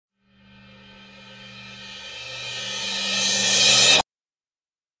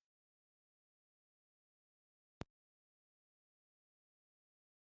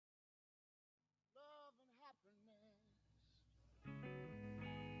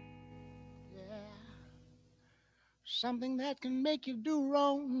Something that can make you do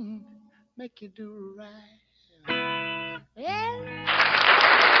wrong, make you do right. Yeah.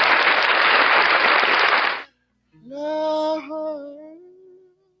 Love.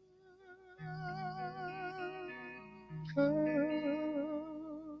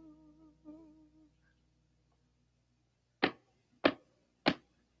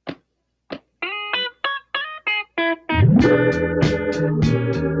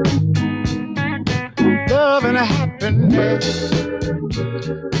 Love and happiness.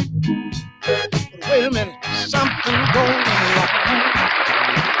 But wait a minute, something going wrong.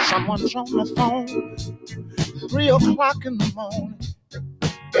 Someone's on the phone, 3 o'clock in the morning.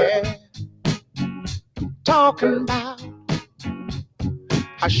 Yeah, talking about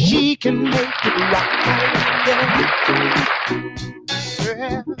how she can make it right.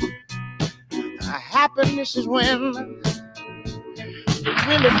 Yeah, happiness is when you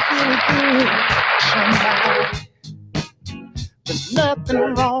really feel good. Somebody, there's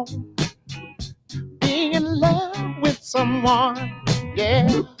nothing wrong being in love with someone. Yeah.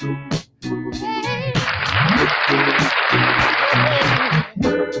 Hey,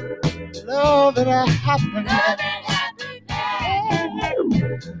 love and a happiness.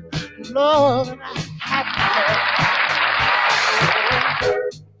 Love and a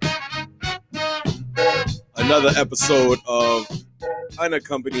Another episode of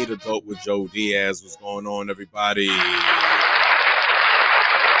Unaccompanied Adult with Joe Diaz. What's going on, everybody?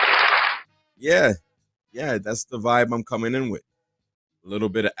 Yeah, that's the vibe I'm coming in with. A little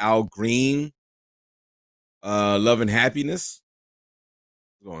bit of Al Green, love and happiness.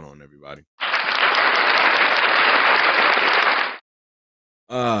 What's going on, everybody?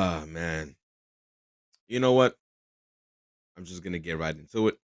 Man. You know what? I'm just going to get right into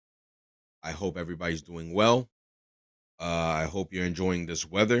it. I hope everybody's doing well. I hope you're enjoying this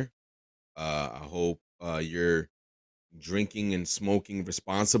weather. I hope you're drinking and smoking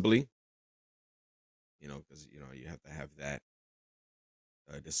responsibly. Because you have to have that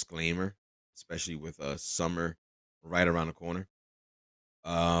disclaimer, especially with summer right around the corner.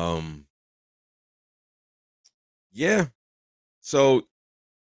 Yeah. So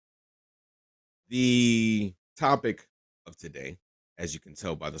the topic of today, as you can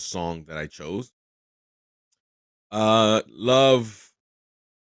tell by the song that I chose, love,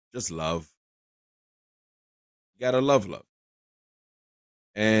 just love. You gotta love.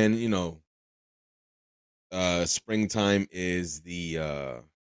 And springtime is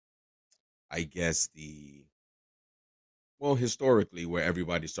I guess historically where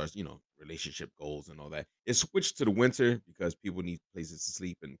everybody starts, relationship goals and all that. It switched to the winter because people need places to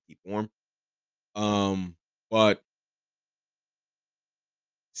sleep and keep warm. But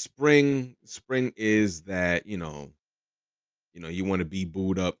spring is that, you want to be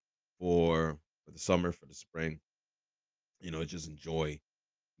booed up for the summer, for the spring, just enjoy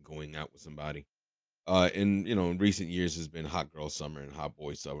going out with somebody. And in recent years has been hot girl summer and hot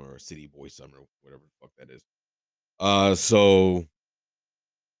boy summer or city boy summer, whatever the fuck that is. So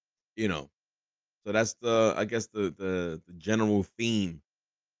you know, so that's I guess the general theme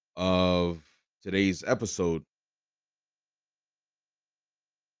of today's episode: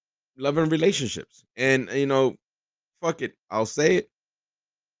 love and relationships. And fuck it, I'll say it.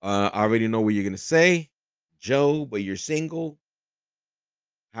 I already know what you're gonna say, Joe, but you're single.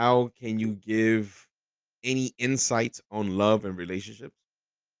 How can you give any insights on love and relationships?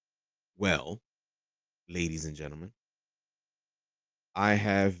 Well, ladies and gentlemen, I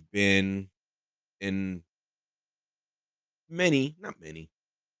have been in not many,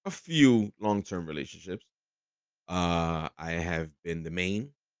 a few long-term relationships. I have been the main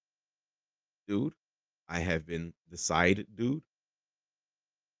dude. I have been the side dude.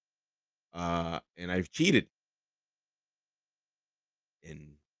 And I've cheated.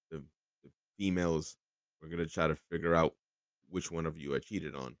 And the females, we're gonna try to figure out which one of you I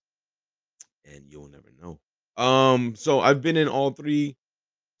cheated on, and you'll never know. So I've been in all three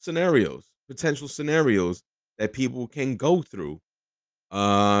scenarios, potential scenarios that people can go through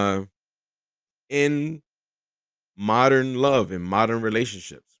uh in modern love and modern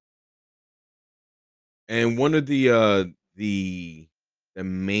relationships. And one of the the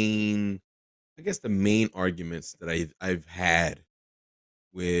main I guess the main arguments that I've had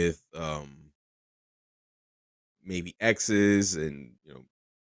with maybe exes and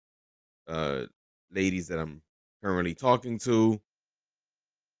uh ladies that I'm currently talking to,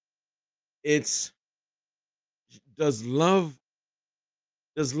 it's does love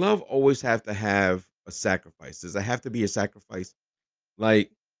does love always have to have a sacrifice? Does it have to be a sacrifice?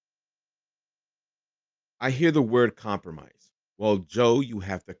 Like, I hear the word compromise. Well, Joe, you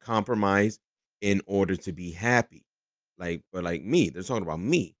have to compromise in order to be happy. Like me, they're talking about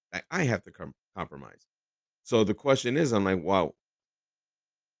me. Like I have to compromise. So the question is, I'm like, well,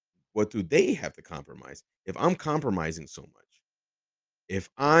 what do they have to compromise? If I'm compromising so much, if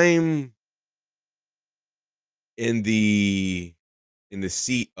I'm in the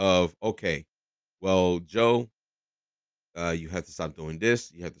seat of, okay, well, Joe, you have to stop doing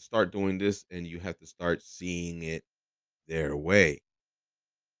this, you have to start doing this, and you have to start seeing it their way.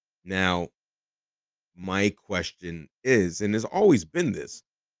 Now, my question is, and there's always been this,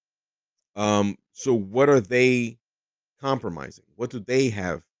 so what are they compromising? What do they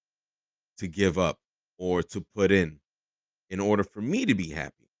have to give up or to put in order for me to be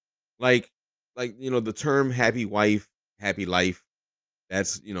happy? Like, the term "happy wife, happy life."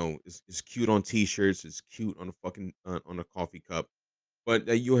 That's is cute on T-shirts. It's cute on a fucking on a coffee cup. But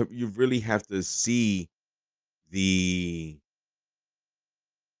you really have to see the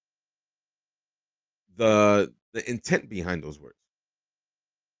the intent behind those words.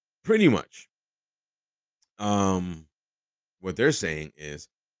 Pretty much, um, what they're saying is,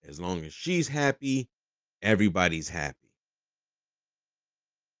 as long as she's happy, everybody's happy,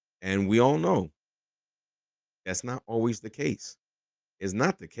 and we all know that's not always the case. It's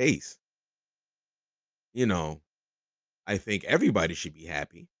not the case. You know, I think everybody should be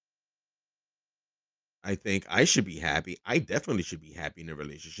happy. I think I should be happy. I definitely should be happy in a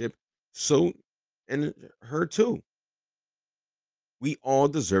relationship. So, and her too. We all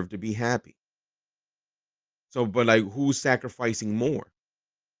deserve to be happy. So, but like, who's sacrificing more?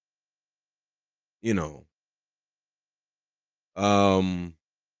 You know, um,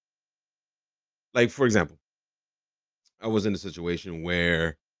 like for example, I was in a situation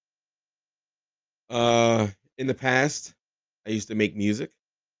where, uh, in the past, I used to make music.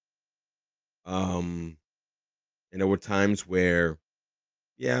 Um, and there were times where,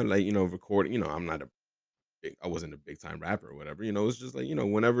 yeah, like recording. I'm not a I wasn't a big time rapper or whatever. It's just like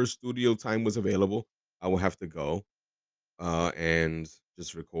whenever studio time was available, I would have to go and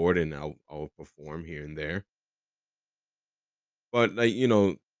just record, and I'll perform here and there. But like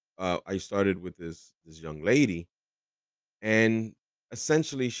I started with this young lady, and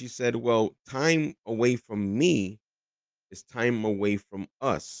essentially she said, "Well, time away from me is time away from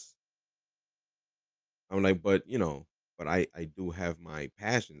us." I'm like, but I do have my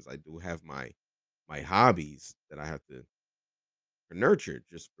passions. I do have my hobbies that I have to nurture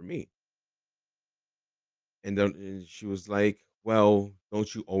just for me. And then she was like, "Well,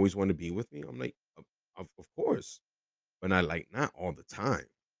 don't you always want to be with me?" I'm like, Of course, but not like not all the time."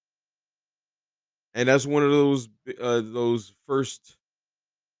 And that's one of those first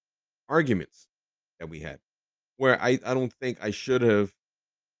arguments that we had, where I don't think I should have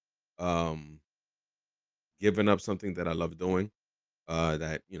um given up something that I love doing,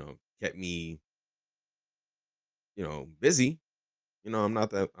 that kept me busy. I'm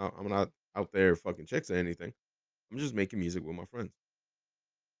not out there fucking chicks or anything. I'm just making music with my friends.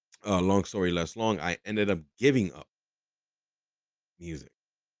 Long story less long, I ended up giving up music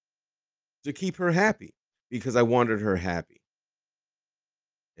to keep her happy because I wanted her happy.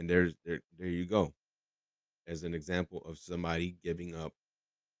 And there you go, as an example of somebody giving up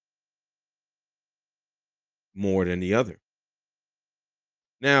more than the other.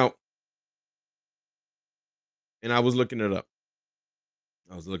 Now, and I was looking it up.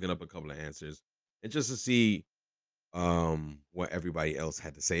 I was looking up a couple of answers and just to see what everybody else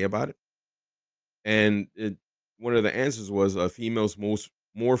had to say about it. And one of the answers was, females most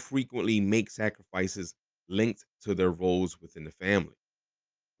more frequently make sacrifices linked to their roles within the family,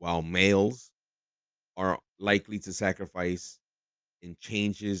 while males are likely to sacrifice in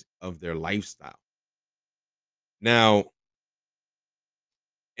changes of their lifestyle. Now,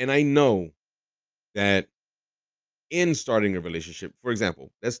 and I know that in starting a relationship, for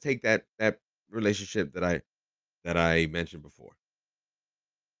example, let's take that relationship that I mentioned before.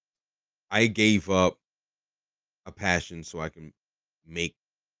 I gave up a passion so I can make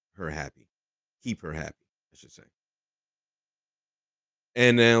her happy, keep her happy, I should say.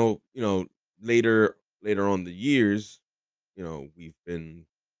 And now, later on the years, we've been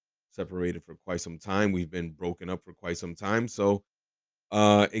separated for quite some time. We've been broken up for quite some time. So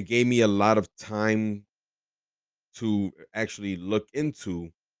it gave me a lot of time to actually look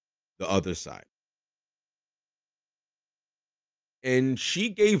into the other side. And she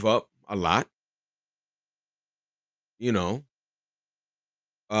gave up a lot, you know.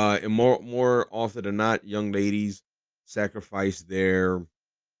 And more often than not, young ladies sacrifice their,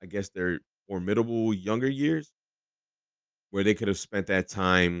 I guess, their formidable younger years, where they could have spent that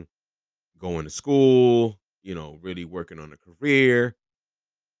time going to school, really working on a career.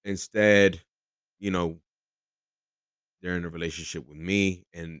 Instead, you know, they're in a relationship with me,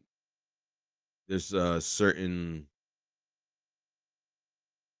 and there's certain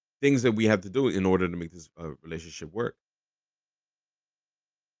things that we have to do in order to make this relationship work.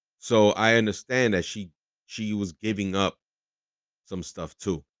 So I understand that she was giving up some stuff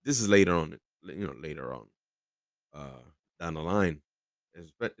too. This is later on, later on, uh, down the line,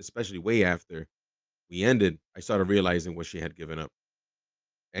 especially way after we ended. I started realizing what she had given up,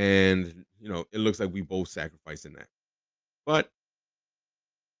 and it looks like we both sacrificed in that. But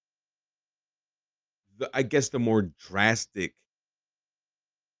I guess the more drastic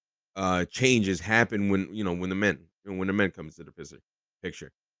changes happen when when the men comes to the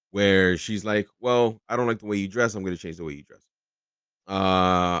picture, where she's like, well, I don't like the way you dress, I'm going to change the way you dress.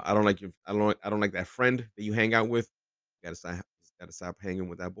 I don't like I don't like that friend that you hang out with. Gotta stop hanging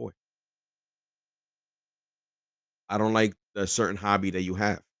with that boy. I don't like the certain hobby that you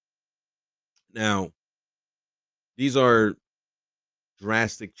have. Now, these are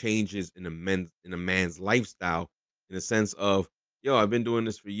drastic changes in a man's lifestyle, in the sense of, yo, I've been doing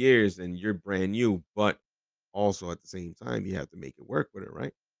this for years and you're brand new, but also at the same time you have to make it work with it,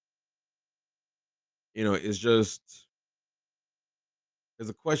 right? It's just, because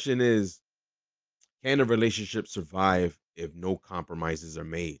the question is, can a relationship survive if no compromises are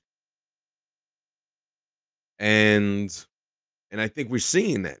made? And and I think we're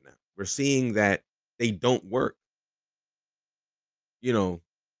seeing that now. We're seeing that they don't work. you know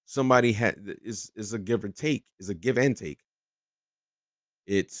Somebody is a give or take, is a give and take.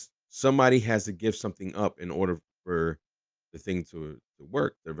 It's somebody has to give something up in order for the thing to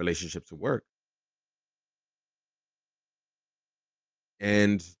work, the relationship to work.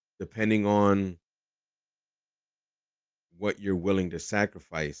 And depending on what you're willing to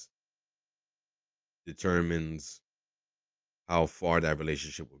sacrifice determines how far that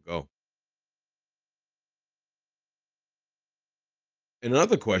relationship will go.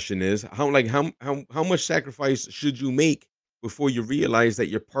 Another question is, how much sacrifice should you make before you realize that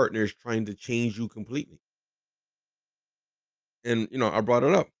your partner is trying to change you completely? And I brought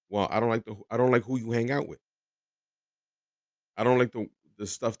it up. Well, I don't like who you hang out with. I don't like the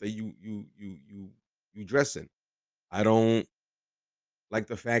stuff that you dress in. I don't like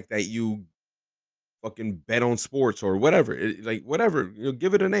the fact that you fucking bet on sports or whatever. Like whatever,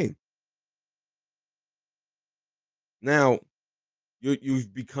 give it a name. Now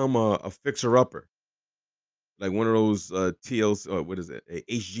you've become a fixer upper, like one of those TLC, what is it,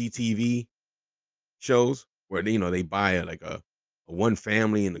 HGTV shows where they buy a one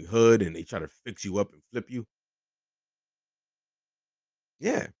family in the hood and they try to fix you up and flip you.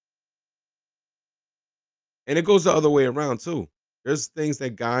 Yeah, and it goes the other way around too. There's things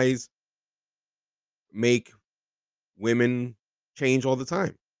that guys make women change all the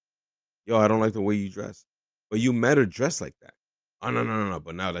time. Yo, I don't like the way you dress, but you met her dressed like that. Oh, no, no, no, no.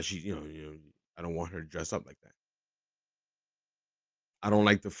 But now that I don't want her to dress up like that. I don't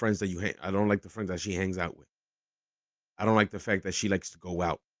like the friends that I don't like the friends that she hangs out with. I don't like the fact that she likes to go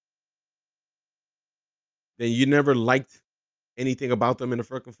out. Then you never liked anything about them in the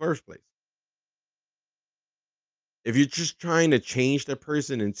fucking first place. If you're just trying to change that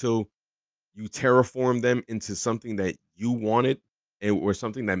person until you terraform them into something that you wanted, or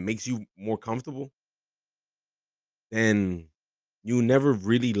something that makes you more comfortable, then you never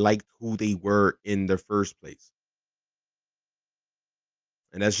really liked who they were in the first place.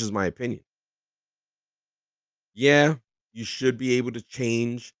 And that's just my opinion. Yeah, you should be able to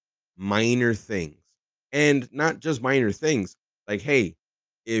change minor things. And not just minor things. Like, hey,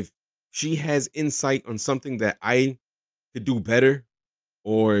 if she has insight on something that I could do better,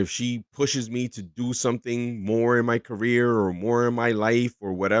 or if she pushes me to do something more in my career or more in my life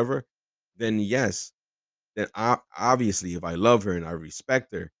or whatever, then yes, then obviously, if I love her and I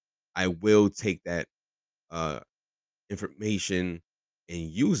respect her, I will take that uh, information and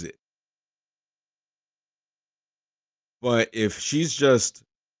use it. But if she's just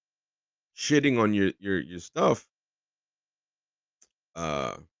shitting on your stuff,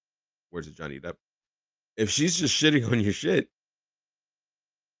 uh, where's it, Johnny Depp? If she's just shitting on your shit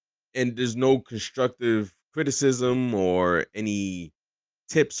and there's no constructive criticism or any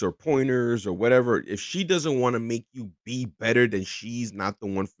tips or pointers or whatever, if she doesn't want to make you be better, then she's not the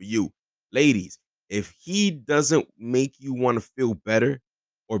one for you. Ladies, if he doesn't make you want to feel better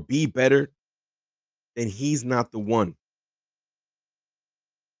or be better, then he's not the one.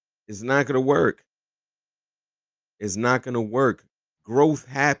 It's not going to work. It's not going to work. Growth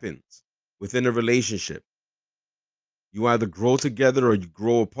happens within a relationship. You either grow together or you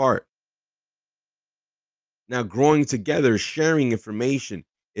grow apart. Now, growing together, sharing information,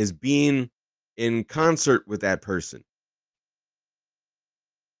 is being in concert with that person.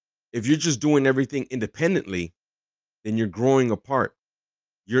 If you're just doing everything independently, then you're growing apart.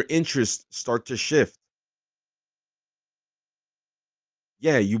 Your interests start to shift.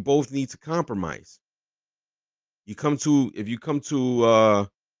 Yeah, you both need to compromise. If you come to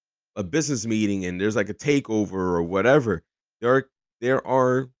a business meeting and there's like a takeover or whatever, there are there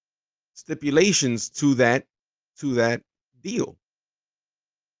are stipulations to that deal.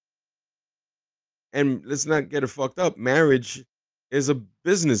 And let's not get it fucked up. Marriage is a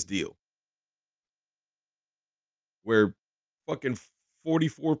business deal where fucking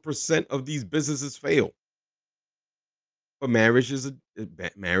 44% of these businesses fail. But marriage is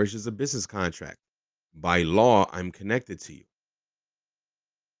a business contract. By law, I'm connected to you.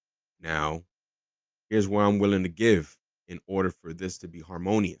 Now, here's where I'm willing to give in order for this to be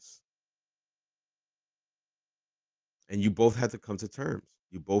harmonious. And you both have to come to terms.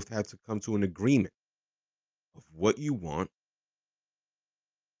 You both have to come to an agreement of what you want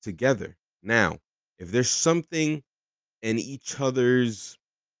together. Now, if there's something in each other's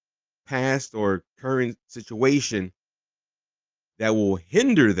past or current situation that will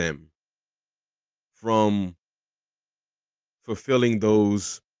hinder them from fulfilling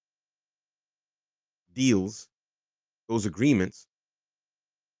those deals, those agreements,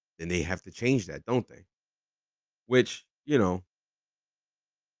 then they have to change that, don't they? Which, you know,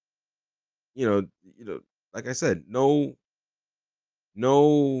 you know, like I said, no,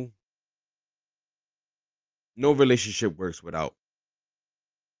 no relationship works without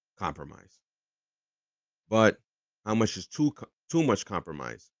compromise. But how much is too much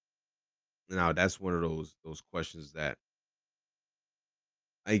compromise? Now that's one of those questions that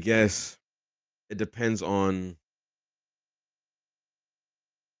I guess it depends on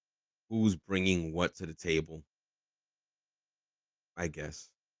who's bringing what to the table. I guess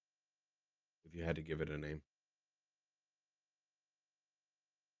if you had to give it a name.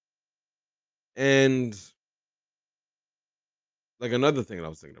 And like another thing that I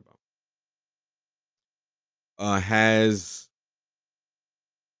was thinking about, has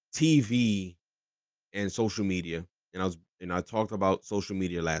TV and social media, and I talked about social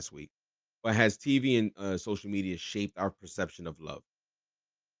media last week, but has TV and social media shaped our perception of love?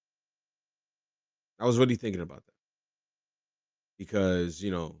 I was really thinking about that because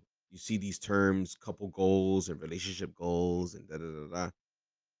you see these terms, couple goals and relationship goals, and da da da da,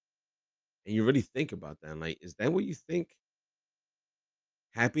 and you really think about that. And like, is that what you think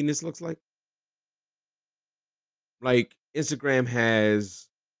happiness looks like? Like, Instagram has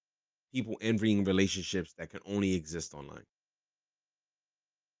people envying relationships that can only exist online.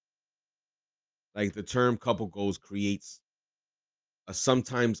 Like, the term couple goals creates a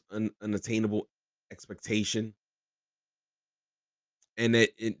sometimes unattainable expectation, and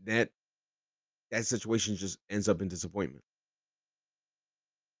that situation just ends up in disappointment.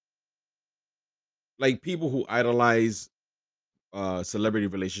 Like, people who idolize celebrity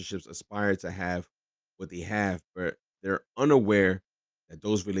relationships aspire to have what they have, but they're unaware that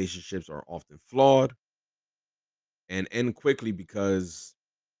those relationships are often flawed and end quickly because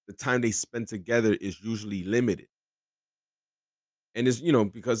the time they spend together is usually limited. And it's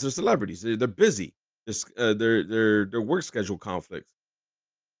because they're celebrities, they're busy. Their work schedule conflicts,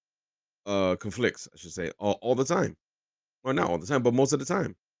 I should say, all the time. Well, not all the time, but most of the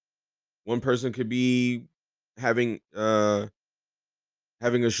time. One person could be having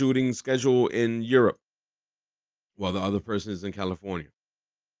having a shooting schedule in Europe while the other person is in California.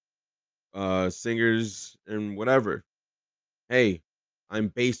 Singers and whatever. Hey, I'm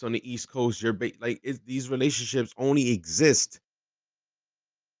based on the East Coast. These relationships only exist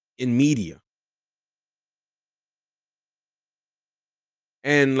in media,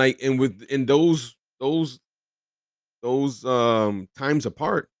 and like, and with in those times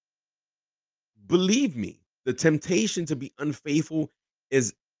apart, believe me, the temptation to be unfaithful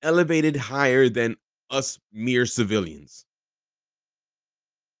is elevated higher than us mere civilians.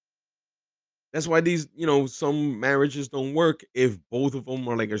 That's why some marriages don't work if both of them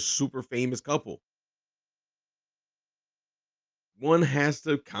are like a super famous couple. One has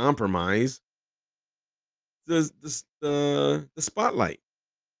to compromise the spotlight,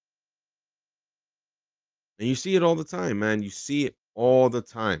 and you see it all the time, man. You see it all the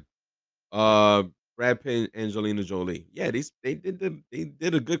time. Uh, Brad Pitt, and Angelina Jolie. Yeah, they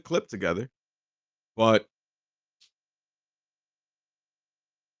did a good clip together, but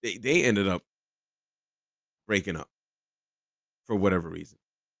they ended up breaking up for whatever reason.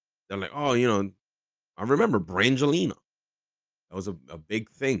 They're like, oh, I remember Brangelina. That was a big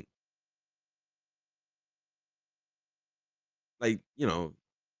thing. Like,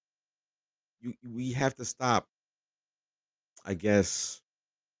 we have to stop, I guess,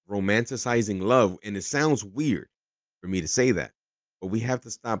 romanticizing love, and it sounds weird for me to say that, but we have to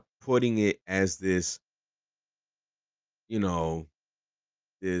stop putting it as this, you know,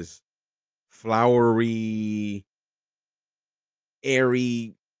 this flowery,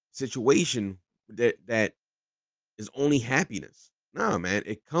 airy situation that is only happiness. Nah, man,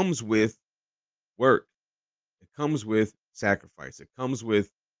 it comes with work. It comes with sacrifice. It comes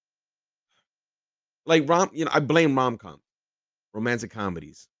with like I blame rom-com, romantic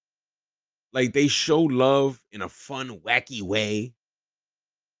comedies. Like they show love in a fun, wacky way.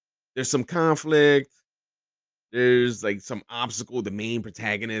 There's some conflict. There's like some obstacle the main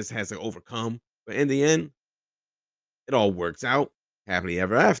protagonist has to overcome. But in the end, it all works out happily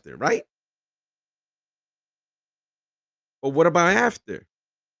ever after, right? But what about after?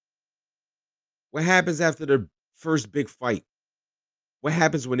 What happens after the first big fight? What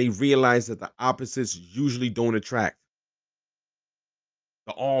happens when they realize that the opposites usually don't attract?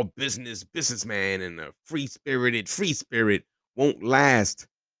 The all businessman and the free spirit won't last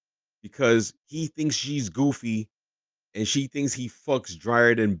because he thinks she's goofy and she thinks he fucks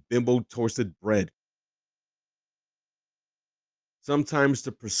drier than bimbo toasted bread. Sometimes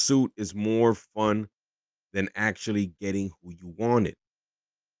the pursuit is more fun than actually getting who you wanted.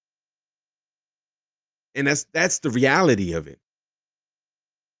 And that's the reality of it.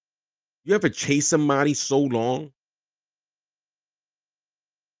 You ever chase somebody so long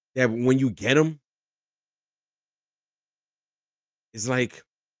that when you get them, it's like,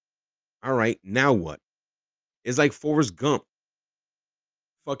 all right, now what? It's like Forrest Gump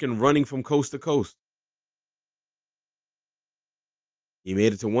fucking running from coast to coast. He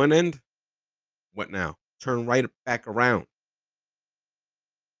made it to one end. What now? Turn right back around.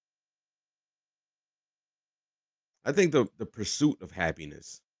 I think the pursuit of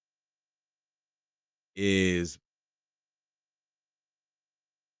happiness is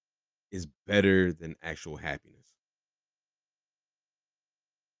is better than actual happiness.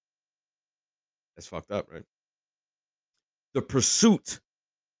 That's fucked up, right? The pursuit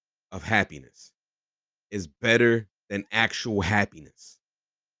of happiness is better than actual happiness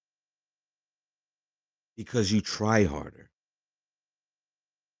because you try harder.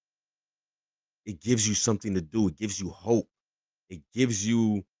 It gives you something to do. It gives you hope. It gives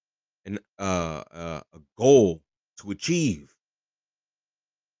you a goal to achieve.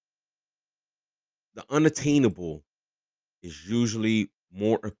 The unattainable is usually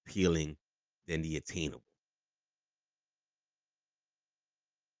more appealing than the attainable.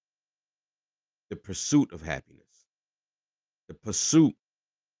 The pursuit of happiness, the pursuit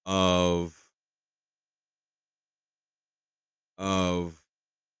of of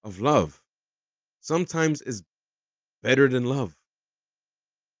of love sometimes is better than love,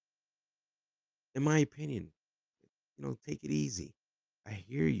 in my opinion. Take it easy. I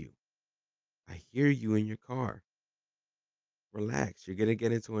hear you. I hear you in your car. Relax. You're gonna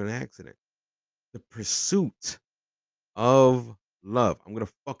get into an accident. The pursuit of love. I'm gonna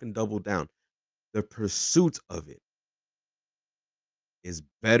fucking double down. The pursuit of it is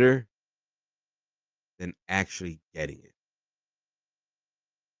better than actually getting it.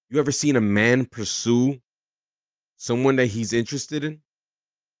 You ever seen a man pursue someone that he's interested in?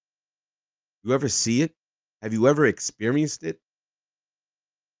 You ever see it? Have you ever experienced it?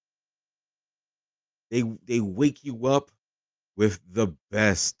 They wake you up with the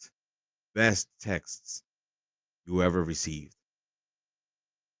best texts you ever received.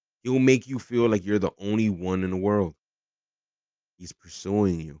 He'll make you feel like you're the only one in the world. He's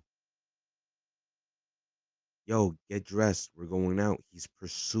pursuing you. Yo, get dressed. We're going out. He's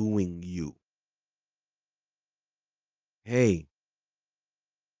pursuing you. Hey,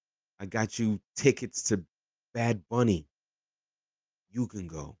 I got you tickets to Bad Bunny. You can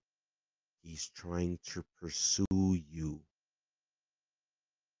go. He's trying to pursue you.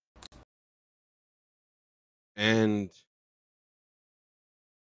 And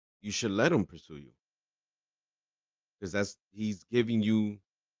you should let him pursue you because that's he's giving you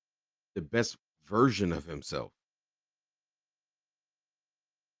the best version of himself.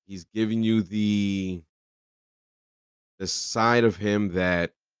 He's giving you the side of him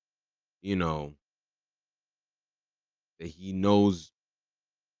that, you know, that he knows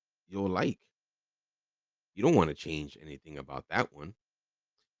you'll like. You don't want to change anything about that one.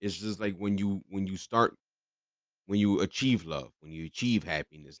 It's just like when you achieve love, when you achieve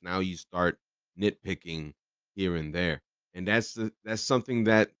happiness, now you start nitpicking here and there. And that's something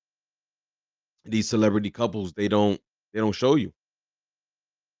that these celebrity couples they don't show you.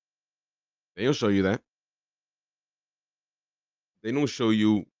 They don't show you that. They don't show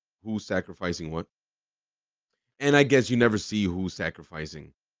you who's sacrificing what. And I guess you never see who's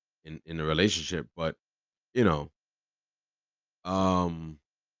sacrificing in a relationship. But you know, um,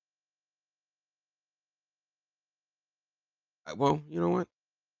 well, you know what?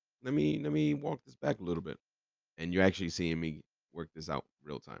 Let me walk this back a little bit, and you're actually seeing me work this out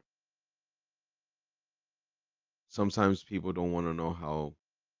real time. Sometimes people don't want to know how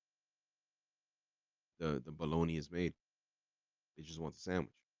the bologna is made. They just want the sandwich.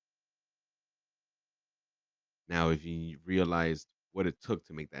 Now, if you realized what it took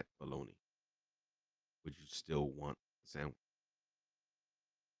to make that bologna, would you still want the sandwich?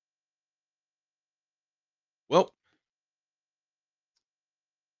 Well,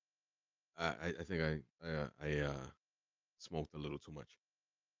 I think I smoked a little too much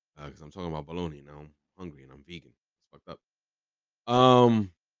because I'm talking about bologna now. I'm hungry and I'm vegan. It's fucked up.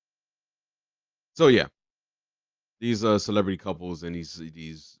 So yeah, these celebrity couples and these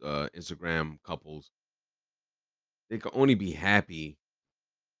Instagram couples, they can only be happy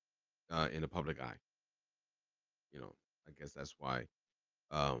in the public eye. You know, I guess that's why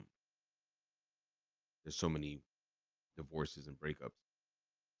um, there's so many divorces and breakups.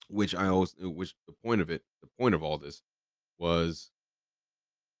 Which the point of it, the point of all this was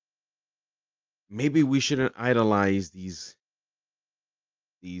maybe we shouldn't idolize these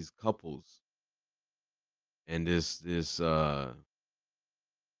couples and this love,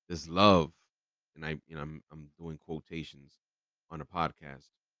 and I'm doing quotations on a podcast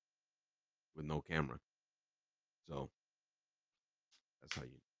with no camera, so that's how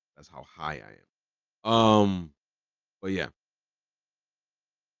you that's how high I am. But yeah,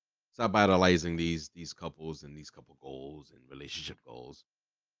 stop idolizing these couples and these couple goals and relationship goals,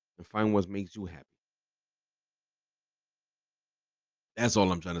 and find what makes you happy. That's all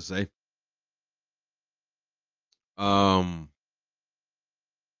I'm trying to say. Um,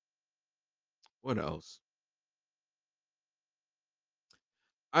 what else?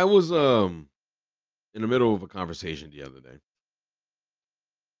 I was in the middle of a conversation the other day,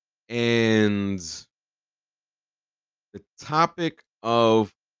 and the topic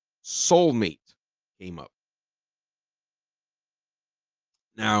of soulmate came up.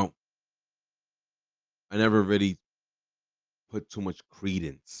 Now, I never really put too much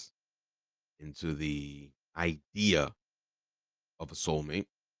credence into the idea of a soulmate.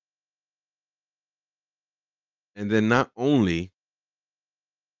 And then not only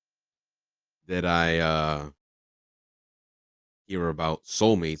did I hear about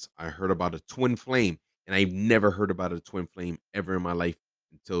soulmates, I heard about a twin flame. And I've never heard about a twin flame ever in my life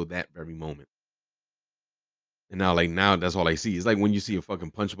until that very moment. And now, like now, that's all I see. It's like when you see a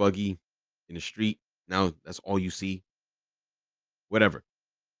fucking punch buggy in the street. Now that's all you see. Whatever.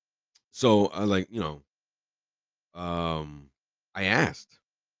 So I like, I asked,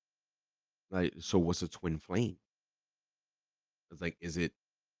 like, so what's a twin flame? It's like, is it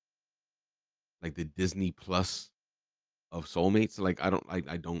like the Disney Plus of soulmates? Like,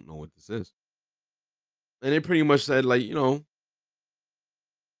 I don't know what this is. And it pretty much said, like,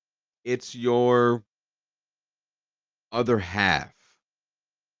 it's your other half.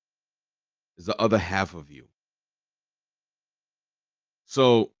 Is the other half of you.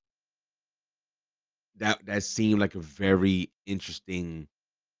 So that seemed like a very interesting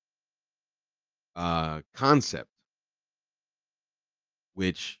concept,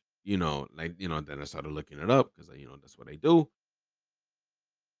 which, then I started looking it up because that's what I do.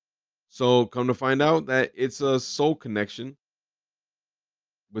 So come to find out that it's a soul connection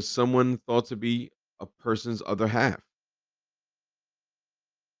with someone thought to be a person's other half.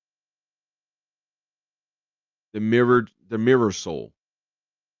 The mirror soul.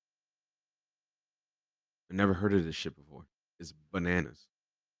 I never heard of this shit before. It's bananas.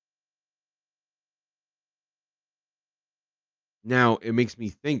 Now it makes me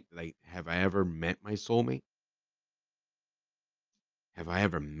think, like, have I ever met my soulmate? Have I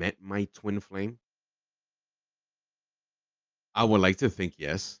ever met my twin flame? I would like to think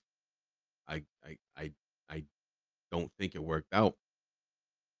yes. I don't think it worked out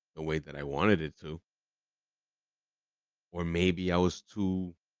the way that I wanted it to. Or maybe I was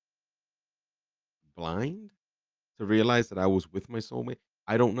too blind to realize that I was with my soulmate.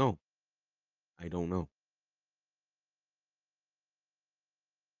 I don't know. I don't know.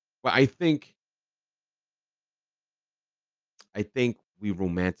 But I think we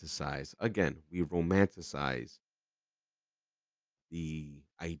romanticize the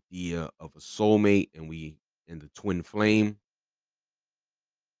idea of a soulmate, and the twin flame,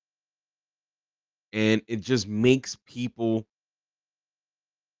 and it just makes people,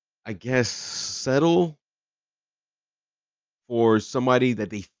 I guess, settle for somebody that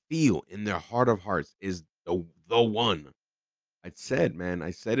they feel in their heart of hearts is the one. I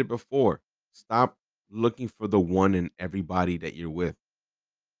said it before. Stop looking for the one in everybody that you're with.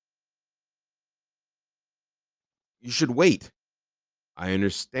 You should wait. I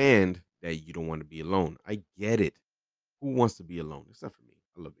understand that you don't want to be alone. I get it. Who wants to be alone? Except for me.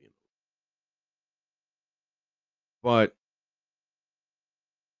 I love being alone. But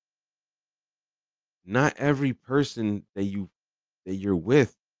not every person that you're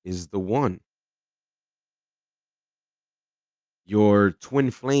with is the one. Your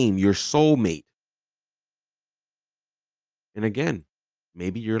twin flame, your soulmate. And again,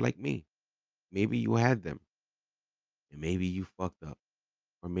 maybe you're like me. Maybe you had them and maybe you fucked up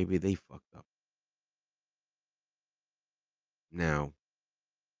or maybe they fucked up. Now,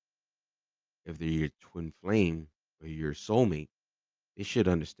 if they're your twin flame or your soulmate, they should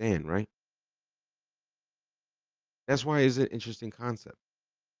understand, right? That's why it's an interesting concept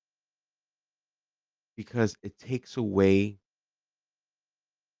because it takes away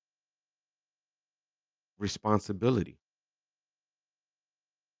responsibility.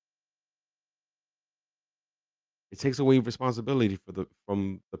 It takes away responsibility for the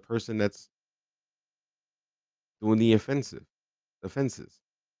from the person that's doing the offenses.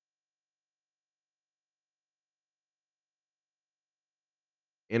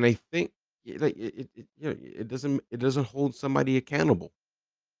 And I think like it doesn't hold somebody accountable.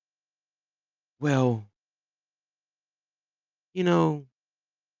 Well, you know,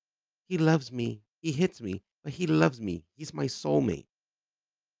 he loves me. He hits me, but he loves me. He's my soulmate.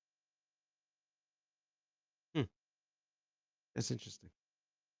 Hmm, that's interesting.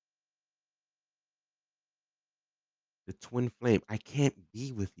 The twin flame. I can't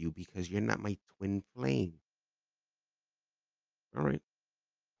be with you because you're not my twin flame. All right,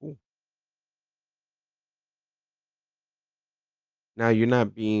 cool. Now you're not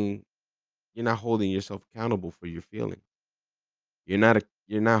holding yourself accountable for your feelings. You're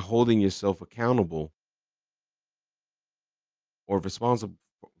not holding yourself accountable or responsible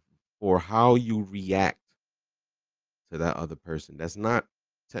for how you react to that other person. That's not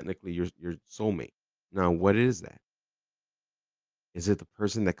technically your soulmate. Now, what is that? Is it the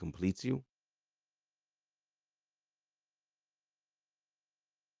person that completes you?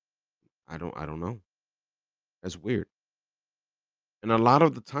 I don't know. That's weird. And a lot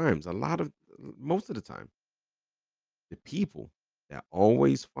of the times, most of the time, the people that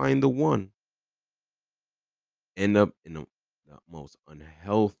always find the one end up in the most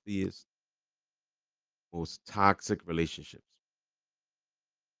unhealthiest, most toxic relationships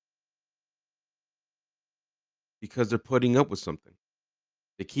because they're putting up with something.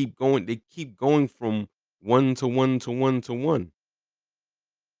 They keep going from one to one to one to one.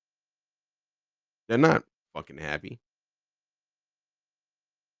 They're not fucking happy.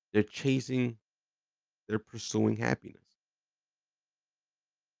 They're chasing, they're pursuing happiness.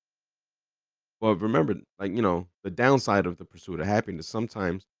 But remember, like, the downside of the pursuit of happiness,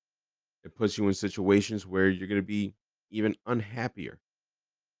 sometimes it puts you in situations where you're going to be even unhappier.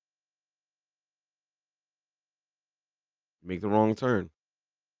 Make the wrong turn.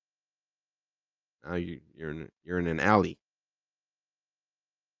 Now you're in an alley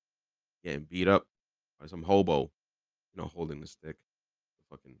getting beat up by some hobo, holding the stick,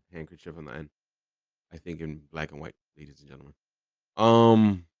 the fucking handkerchief on the end. I think in black and white, ladies and gentlemen.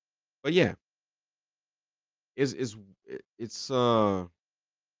 Um, but yeah, it's it's I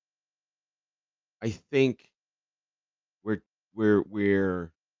think we're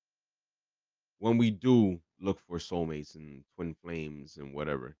we're when we do look for soulmates and twin flames and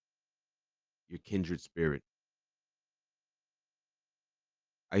whatever, your kindred spirit,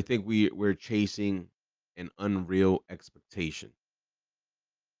 I think we're chasing an unreal expectation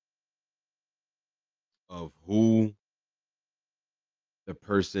of who the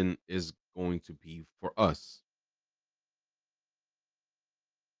person is going to be for us,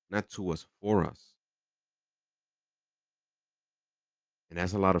 not to us, for us. And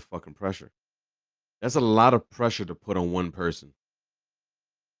that's a lot of fucking pressure. That's a lot of pressure to put on one person.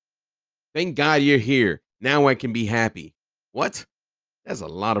 Thank God you're here. Now I can be happy. What? That's a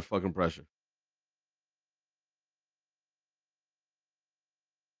lot of fucking pressure.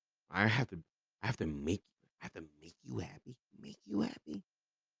 I have to I have to make you happy. Make you happy.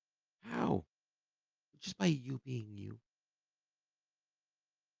 How? Just by you being you.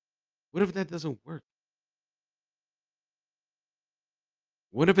 What if that doesn't work?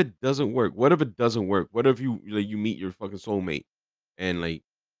 What if it doesn't work? What if it doesn't work? What if you meet your fucking soulmate and like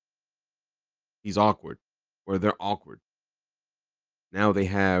he's awkward or they're awkward. Now they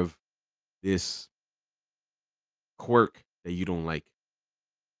have this quirk that you don't like.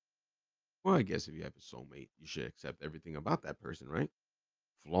 Well, I guess if you have a soulmate, you should accept everything about that person, right?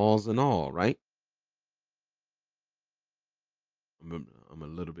 Flaws and all, right? I'm a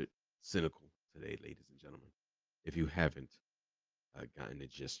little bit cynical today, ladies and gentlemen. If you haven't gotten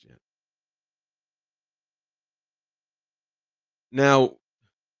it just yet. Now,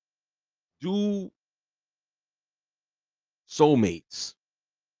 do soulmates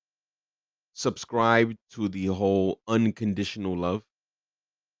subscribe to the whole unconditional love?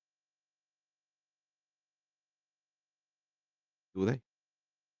 Do they?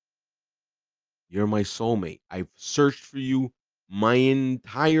 You're my soulmate. I've searched for you my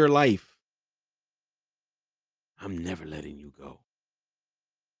entire life. I'm never letting you go.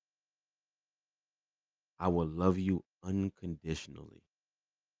 I will love you unconditionally.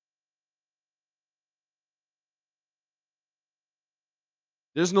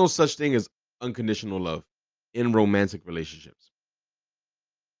 There's no such thing as unconditional love in romantic relationships.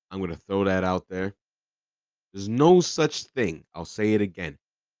 I'm going to throw that out there. There's no such thing. I'll say it again.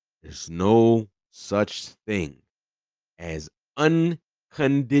 There's no such thing as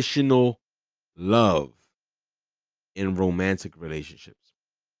unconditional love in romantic relationships,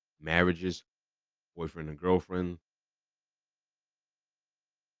 marriages, boyfriend and girlfriend,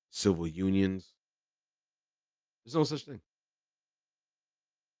 civil unions. There's no such thing.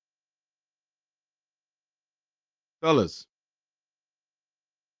 Fellas,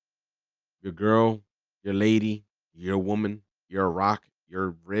 your girl, your lady, your woman, your rock,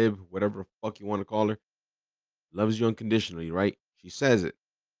 your rib, whatever the fuck you want to call her, loves you unconditionally, right? She says it.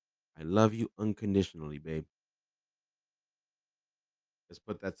 I love you unconditionally, babe. Let's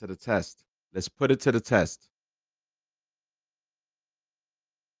put that to the test. Let's put it to the test.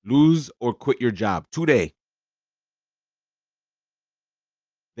 Lose or quit your job today.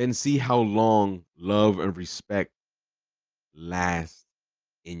 Then see how long love and respect last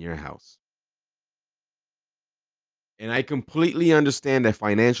in your house. And I completely understand that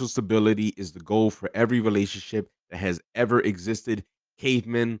financial stability is the goal for every relationship that has ever existed.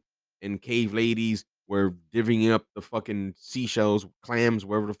 Cavemen and cave ladies were divvying up the fucking seashells, clams,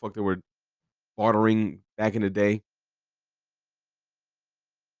 wherever the fuck they were bartering back in the day.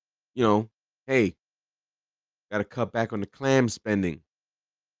 You know, hey, got to cut back on the clam spending.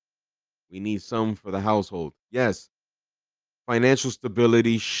 We need some for the household. Yes, financial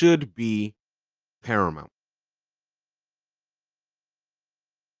stability should be paramount.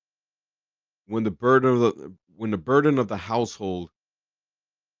 When the burden of the household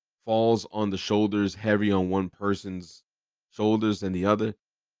falls on the shoulders heavy on one person's shoulders than the other,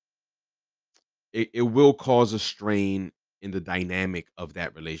 it will cause a strain in the dynamic of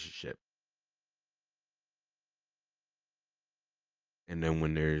that relationship. And then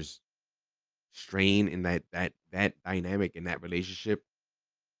when there's strain in that dynamic in that relationship,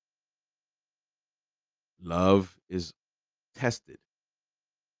 love is tested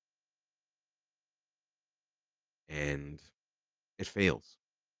and it fails.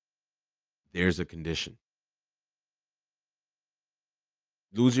 There's a condition.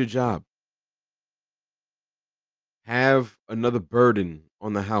 Lose your job. Have another burden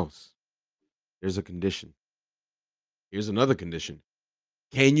on the house. There's a condition. Here's another condition.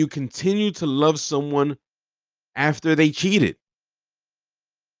 Can you continue to love someone after they cheated?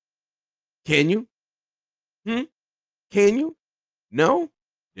 Can you? Hmm? Can you? No?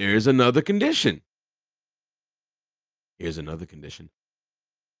 There's another condition. Here's another condition.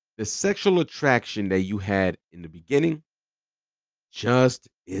 The sexual attraction that you had in the beginning just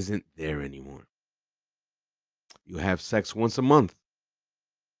isn't there anymore. You have sex once a month.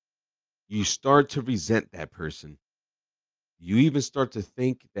 You start to resent that person. You even start to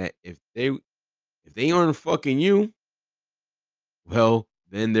think that if they aren't fucking you, well,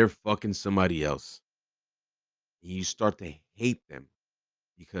 then they're fucking somebody else. And you start to hate them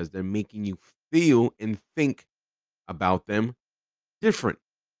because they're making you feel and think about them different.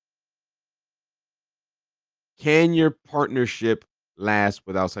 Can your partnership last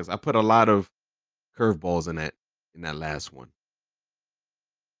without sex? I put a lot of curveballs in that last one.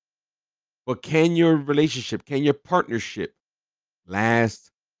 But can your relationship, can your partnership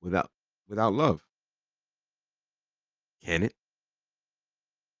last without love? Can it?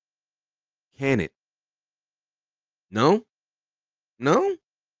 Can it? No? No?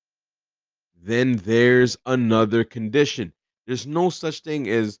 Then there's another condition. There's no such thing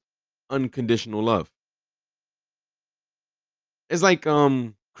as unconditional love. It's like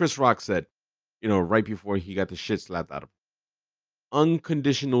Chris Rock said, right before he got the shit slapped out of him.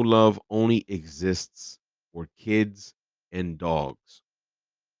 Unconditional love only exists for kids and dogs.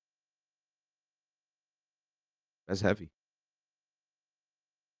 That's heavy.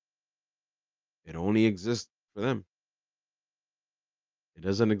 It only exists for them. It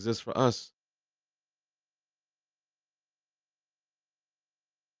doesn't exist for us.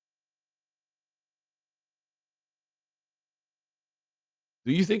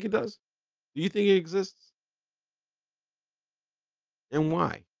 Do you think it does? Do you think it exists? And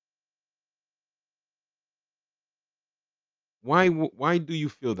why? Why do you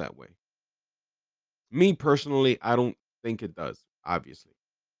feel that way? Me personally, I don't think it does. Obviously,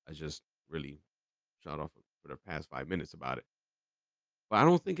 I just really shot off for the past 5 minutes about it, but I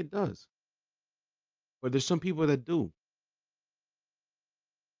don't think it does. But there's some people that do.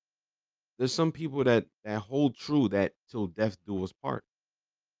 There's some people that hold true that till death do us part,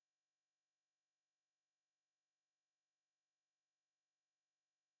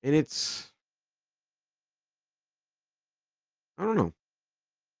 and I don't know.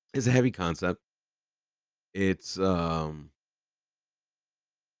 It's a heavy concept. It's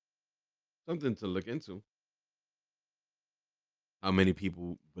something to look into. How many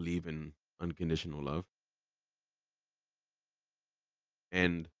people believe in unconditional love,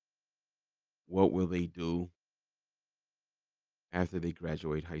 and what will they do after they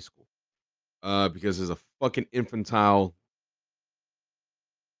graduate high school? Because there's a fucking infantile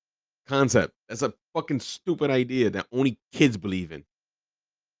concept. That's a fucking stupid idea that only kids believe in,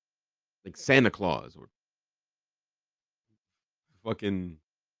 like Santa Claus or fucking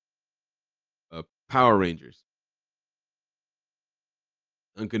Power Rangers.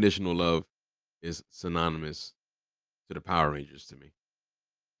 Unconditional love is synonymous to the Power Rangers to me,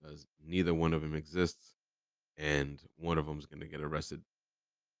 because neither one of them exists, and one of them is going to get arrested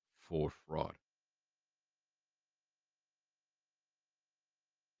for fraud.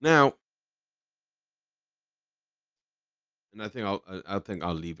 Now, and I think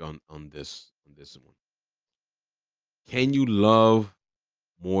I'll leave on this one. Can you love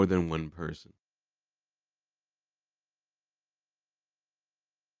more than one person?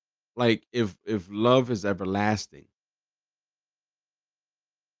 Like if love is everlasting,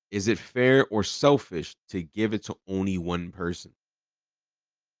 is it fair or selfish to give it to only one person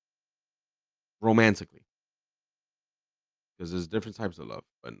romantically? Because there's different types of love,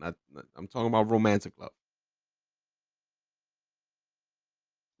 but I'm talking about romantic love.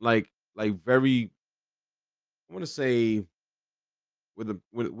 Like very, I want to say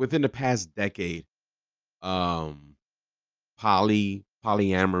within the past decade, um,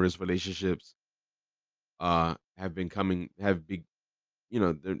 polyamorous relationships have been coming have been,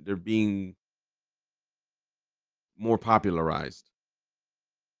 they're being more popularized.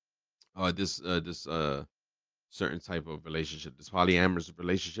 This certain type of relationship, this polyamorous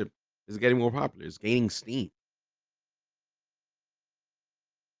relationship, is getting more popular. It's gaining steam,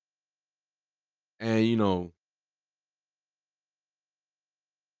 and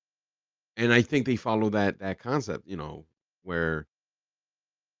and I think they follow that concept, where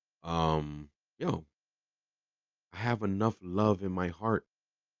um, yo, I have enough love in my heart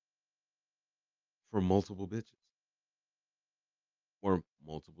for multiple bitches or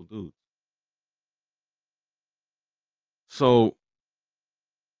multiple dudes. So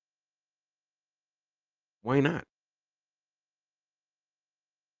why not?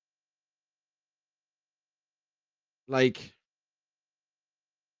 Like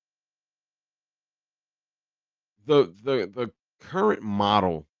the current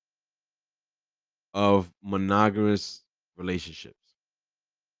model of monogamous relationships,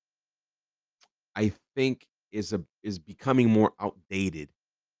 I think is becoming more outdated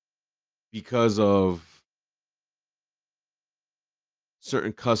because of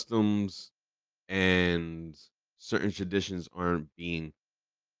certain customs and certain traditions aren't being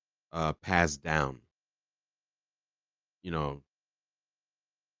passed down, you know,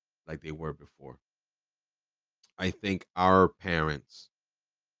 like they were before. I think our parents,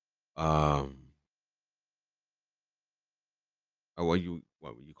 um, or what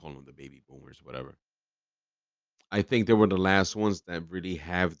would you call them, the baby boomers, whatever. I think they were the last ones that really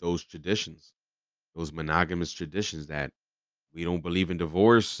have those traditions, those monogamous traditions that we don't believe in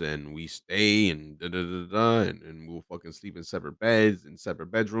divorce and we stay and da da da da and we'll fucking sleep in separate beds in separate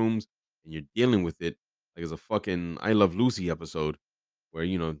bedrooms, and you're dealing with it like it's a fucking I Love Lucy episode where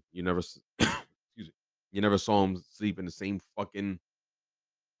you never excuse me, you never saw them sleep in the same fucking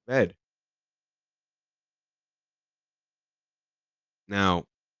bed. Now,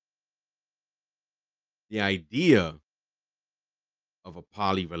 the idea of a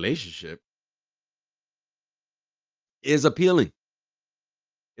poly relationship is appealing.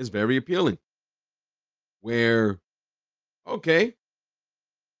 It's very appealing. Where, okay,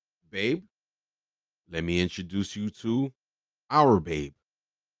 babe, let me introduce you to our babe.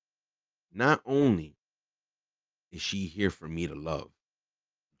 Not only is she here for me to love,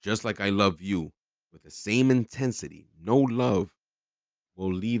 just like I love you, with the same intensity, no love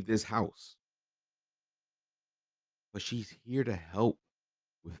will leave this house, but she's here to help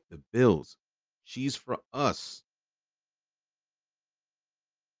with the bills. She's for us.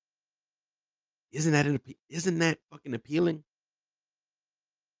 Isn't that fucking appealing?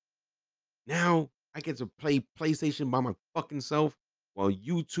 Now I get to play PlayStation by my fucking self while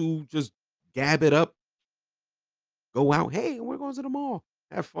you two just gab it up, go out. Hey, we're going to the mall.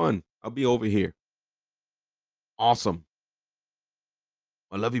 Have fun. I'll be over here. Awesome.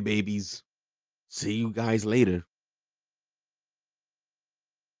 I love you, babies. See you guys later.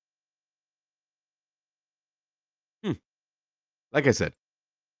 Hmm. Like I said,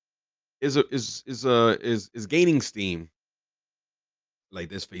 is gaining steam. Like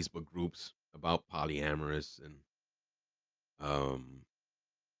there's Facebook groups about polyamorous and um,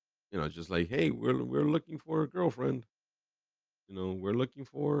 just like, hey, we're looking for a girlfriend. We're looking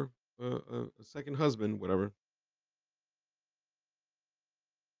for a second husband, whatever.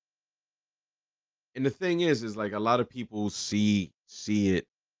 And the thing is like a lot of people see it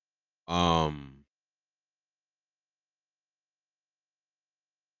um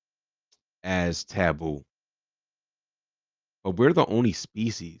as taboo, but we're the only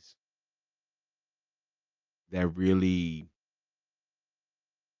species that really,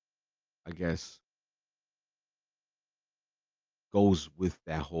 I guess, goes with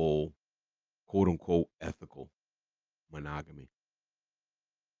that whole quote unquote ethical monogamy.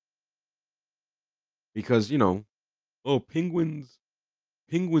 Because, oh, penguins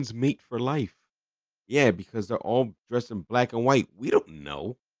mate for life. Yeah, because they're all dressed in black and white. We don't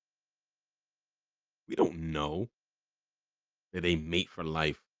know that they mate for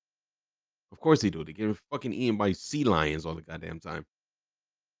life. Of course they do. They get fucking eaten by sea lions all the goddamn time.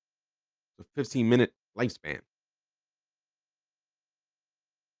 It's a 15-minute lifespan.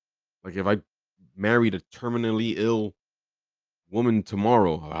 Like if I married a terminally ill woman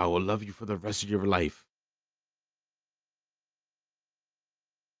tomorrow, I will love you for the rest of your life.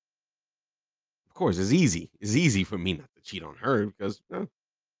 Of course, it's easy. It's easy for me not to cheat on her because,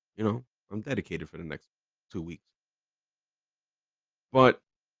 I'm dedicated for the next 2 weeks. But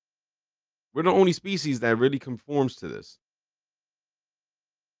we're the only species that really conforms to this.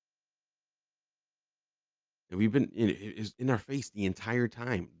 And we've been it's in our face the entire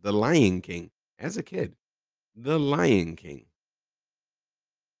time. The Lion King, as a kid, the Lion King.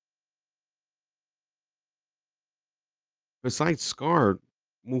 Besides Scar,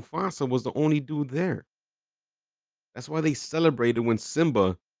 Mufasa was the only dude there. That's why they celebrated when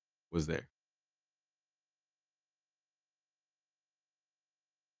Simba was there.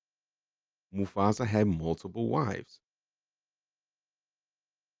 Mufasa had multiple wives.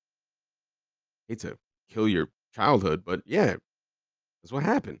 Hate to kill your childhood, but yeah, that's what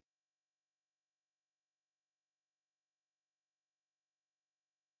happened.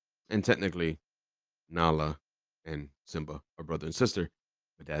 And technically, Nala and Simba are brother and sister,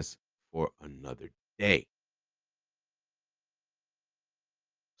 but that's for another day.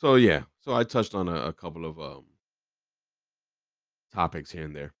 So yeah, so I touched on a couple of topics here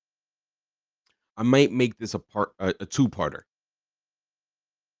and there. I might make this a two-parter.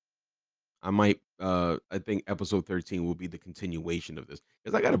 I think episode 13 will be the continuation of this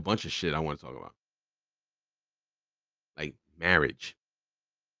because I got a bunch of shit I want to talk about, like marriage.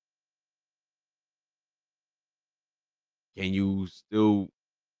 Can you still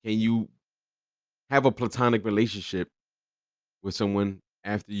can you have a platonic relationship with someone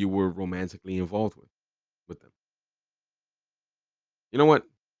after you were romantically involved with them? You know what?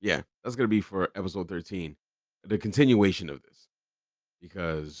 Yeah, that's gonna be for episode 13, the continuation of this,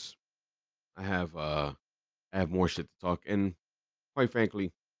 because I have uh I have more shit to talk, and quite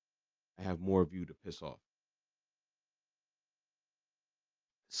frankly, I have more of you to piss off.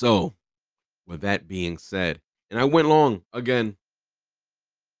 So, with that being said, and I went long again.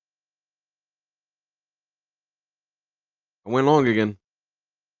 I went long again.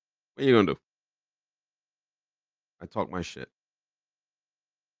 What are you gonna do? I talk my shit.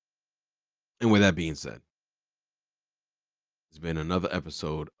 And with that being said, it's been another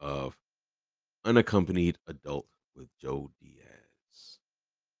episode of Unaccompanied Adult with Joe Diaz.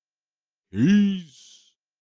 Peace.